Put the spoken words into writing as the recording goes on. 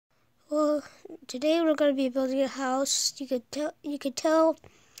Today we're going to be building a house. You could tell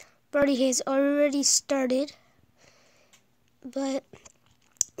Birdie has already started, but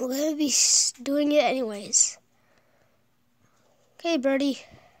we're going to be doing it anyways. Okay, Birdie.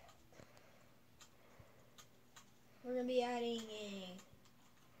 We're going to be adding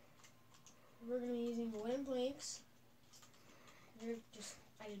we're going to be using wooden planks.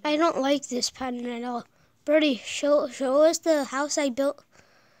 I don't like this pattern at all. Birdie, show us the house I built.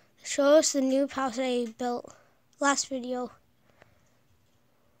 Show us the new house I built last video.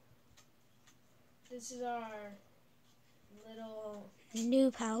 This is our little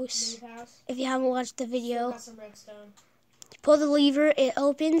noob house. Noob house. If you haven't watched the video, Still got some redstone. You pull the lever, it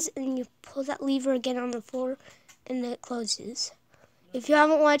opens, and you pull that lever again on the floor, and it closes. Okay. If you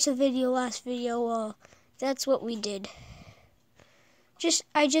haven't watched the last video, that's what we did.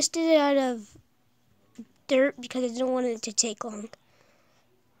 I just did it out of dirt because I didn't want it to take long.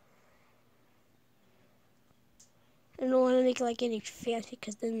 I don't want to make it like any fancy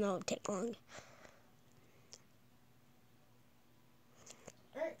because then that would take long.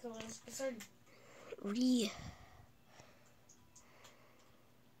 Alright, so let's get started.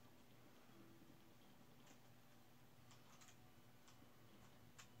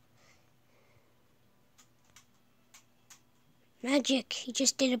 Magic, he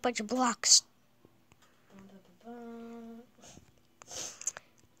just did a bunch of blocks.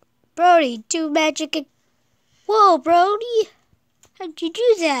 Brody, do magic. Whoa, Brody! How'd you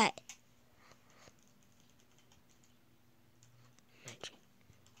do that?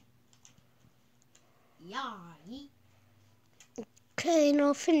 Yeah. Okay,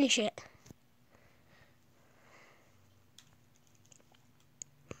 now finish it.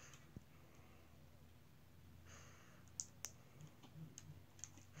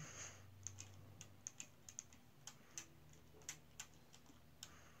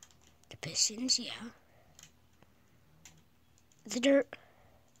 The pistons, yeah. The dirt.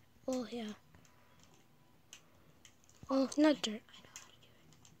 Oh, yeah. Oh, not dirt.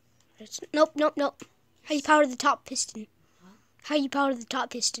 Nope. How you power the top piston? Huh? How you power the top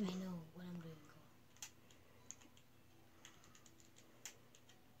piston? I know what I'm doing.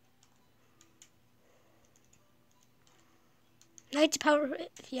 I had to power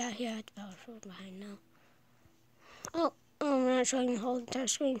it. Yeah, I had to power from behind now. Oh, I'm not showing the whole entire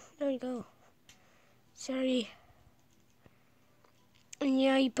screen. There you go. Sorry. And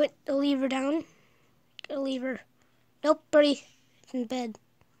yeah, you put the lever down. Get a lever. Nope, Birdie. It's in bed.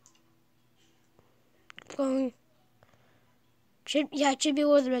 Keep going. It should be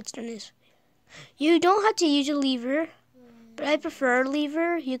where the redstone is. You don't have to use a lever, but I prefer a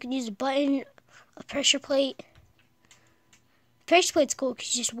lever. You can use a button, a pressure plate. Pressure plate's cool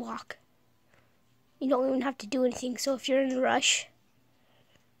because you just walk. You don't even have to do anything. So if you're in a rush,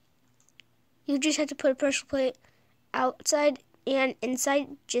 you just have to put a pressure plate outside and inside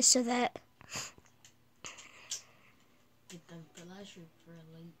just so that Get them pressure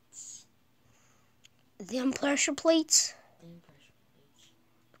plates. them pressure plates.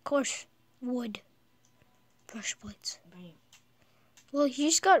 Of course, wood pressure plates. Bam. Well, you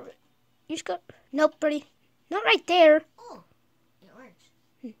just got. Nope, Birdie. Not right there. Oh, it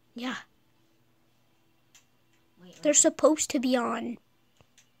works. Yeah. Wait, They're supposed to be on.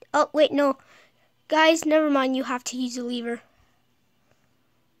 Oh, wait, no. Guys, never mind. You have to use a lever.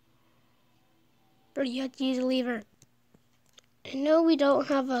 Birdie, you have to use a lever. I know we don't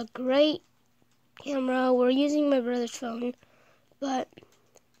have a great camera. We're using my brother's phone. But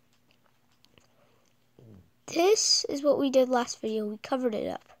this is what we did last video. We covered it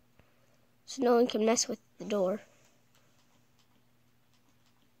up so no one can mess with the door.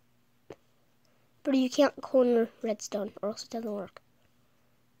 But you can't corner redstone or else it doesn't work.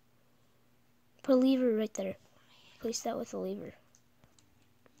 Put a lever right there. Place that with a lever.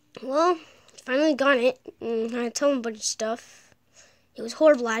 Well, finally got it. And I told him a bunch of stuff. He was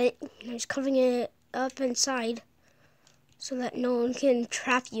horrible at it. I was covering it up inside so that no one can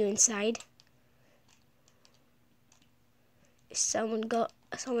trap you inside. If someone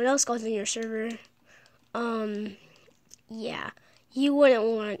else goes in your server, yeah, you wouldn't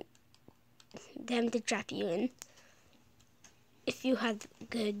want them to trap you in if you had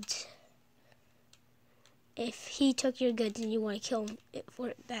goods. If he took your goods and you want to kill him for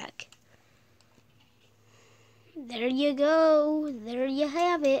it back. There you go. There you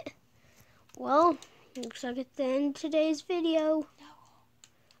have it. Well, looks like it's the end of today's video.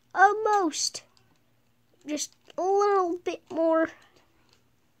 Almost. Just a little bit more.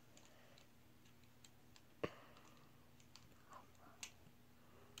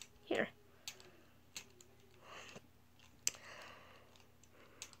 Here.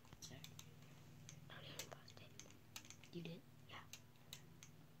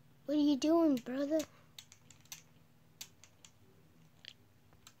 What are you doing, brother?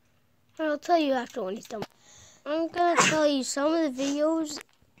 I'll tell you after when he's done. I'm gonna tell you some of the videos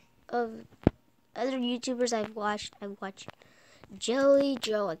of other YouTubers I've watched. I've watched Jelly,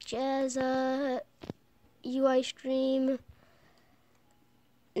 Joe Jazza, UI Stream.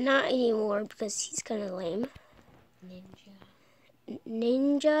 Not anymore because he's kind of lame.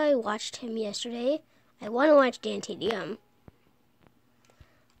 Ninja, I watched him yesterday. I want to watch Dan TDM,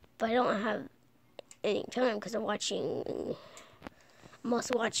 but I don't have any time because I'm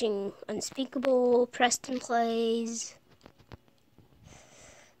also watching Unspeakable, Preston Plays.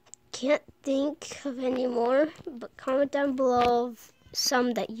 Can't think of any more, but comment down below of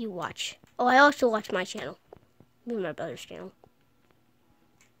some that you watch. Oh, I also watch my channel. Me and my brother's channel.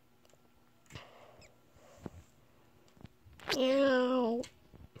 Ew.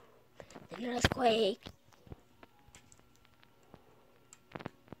 An earthquake.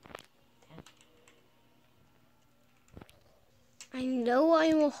 I know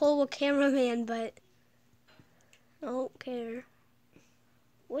I'm a horrible cameraman, but I don't care.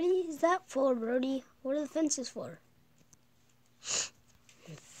 What is that for, Brody? What are the fences for? Fences.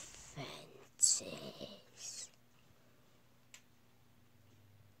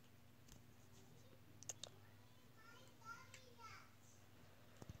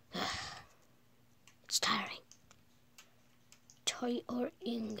 It's tiring.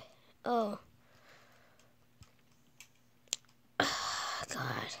 Tiring. Oh. God.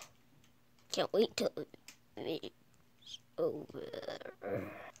 Can't wait till it's over.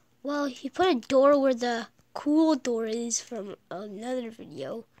 Well, he put a door where the cool door is from another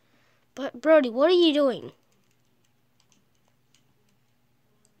video. But, Brody, what are you doing?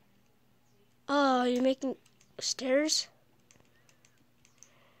 Oh, you're making stairs?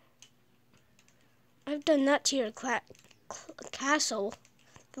 I've done that to your castle.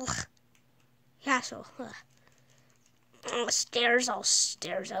 Ugh. Castle. Ugh. Oh, stairs, all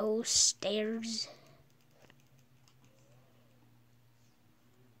stairs, oh, stairs.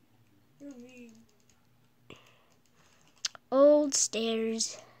 Old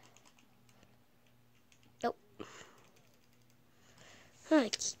stairs. Nope. Oh,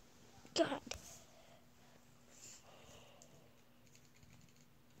 God.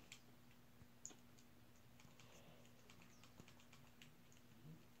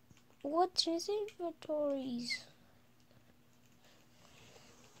 What's his inventories?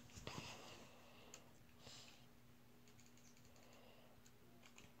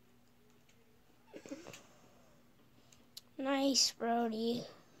 Nice, Brody.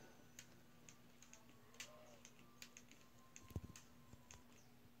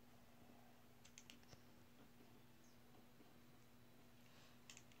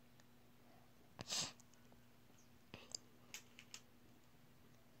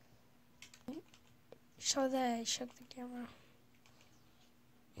 Show the camera.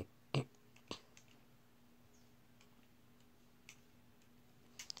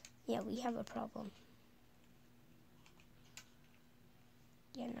 Yeah, we have a problem.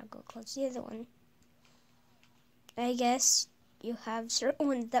 Yeah, now go close the other one. I guess you have certain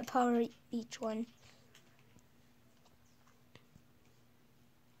ones that power each one.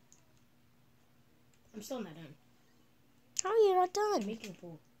 I'm still not done. How are you not done? Making a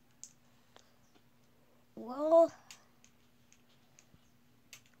pool. Well,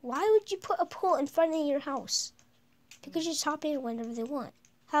 why would you put a pool in front of your house? People just hop in whenever they want.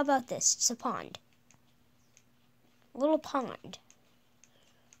 How about this? It's a pond. A little pond.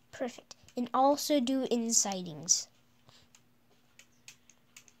 Perfect. And also do insidings.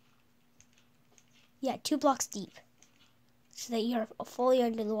 Yeah, 2 blocks deep. So that you're fully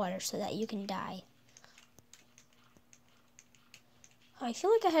under the water so that you can die. I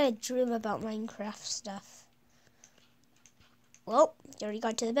feel like I had a dream about Minecraft stuff. Well, you already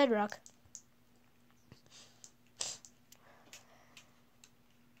got to the bedrock.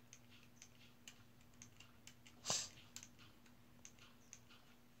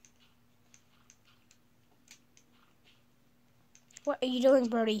 What are you doing,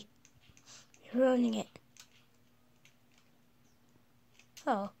 Brody? You're ruining it.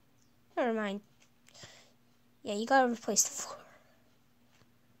 Oh, never mind. Yeah, you gotta replace the floor.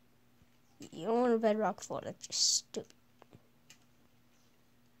 You don't want a bedrock floor. That's just stupid.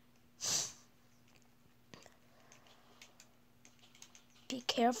 Be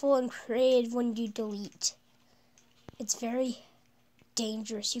careful and creative when you delete. It's very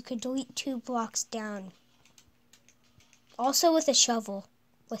dangerous. You could delete 2 blocks down. Also with a shovel,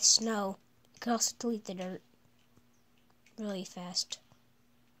 with snow. You could also delete the dirt really fast.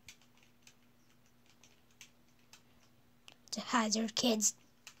 It's a hazard, kids.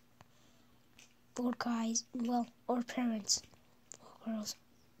 or guys, well, or parents, or girls,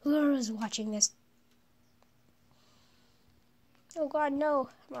 whoever is watching this. Oh God, no!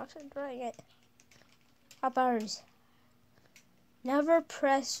 I'm not trying it. Up ours. Never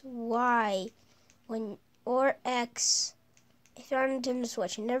press Y or X if you're on a Nintendo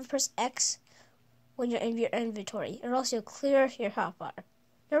Switch. Never press X when you're in your inventory, or else you'll clear your hotbar.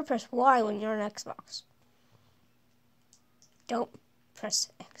 Never press Y when you're on Xbox. Don't press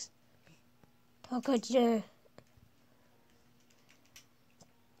X. Don't go to.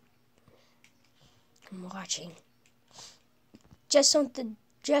 I'm watching. Just so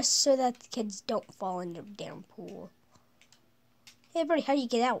that the kids don't fall in the damn pool. Hey, buddy, how do you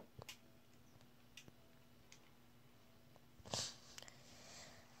get out?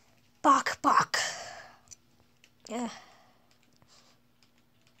 Bok. Yeah.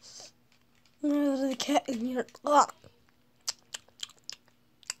 There's a cat in here. Ugh.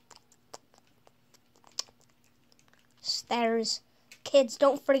 Stairs. Kids,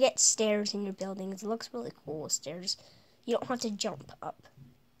 don't forget stairs in your buildings. It looks really cool with stairs. You don't have to jump up.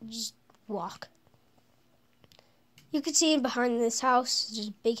 Just walk. You can see behind this house, there's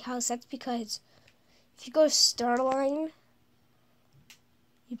a big house. That's because if you go to Starline,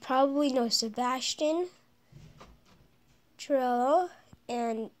 you probably know Sebastian, Trello,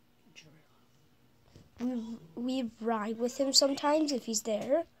 and we ride with him sometimes if he's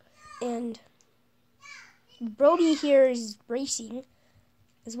there. And Brody here is racing,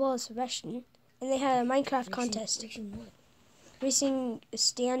 as well as Sebastian. And they had a Minecraft contest. Racing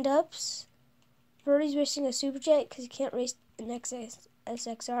stand-ups. Brody's racing a Superjet because he can't race an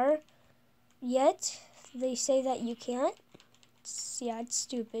SXR yet. They say that you can't. It's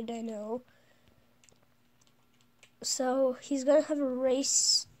stupid, I know. So he's going to have a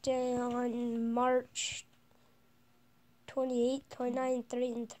race on March 28th, 29th,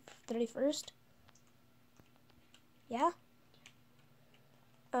 30th, and 31st. Yeah?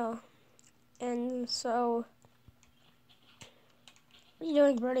 Oh. And so, what are you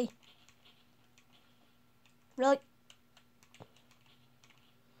doing, Brody? Really?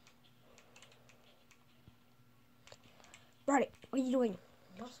 Brody, what are you doing?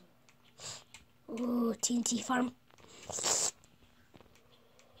 Ooh, TNT farm.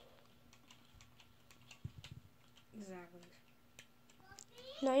 Exactly.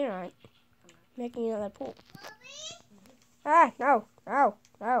 No, you're not. Making another pool. Ah, no.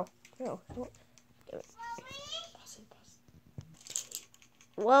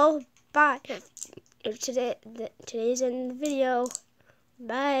 Well, bye. Today's in the video.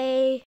 Bye.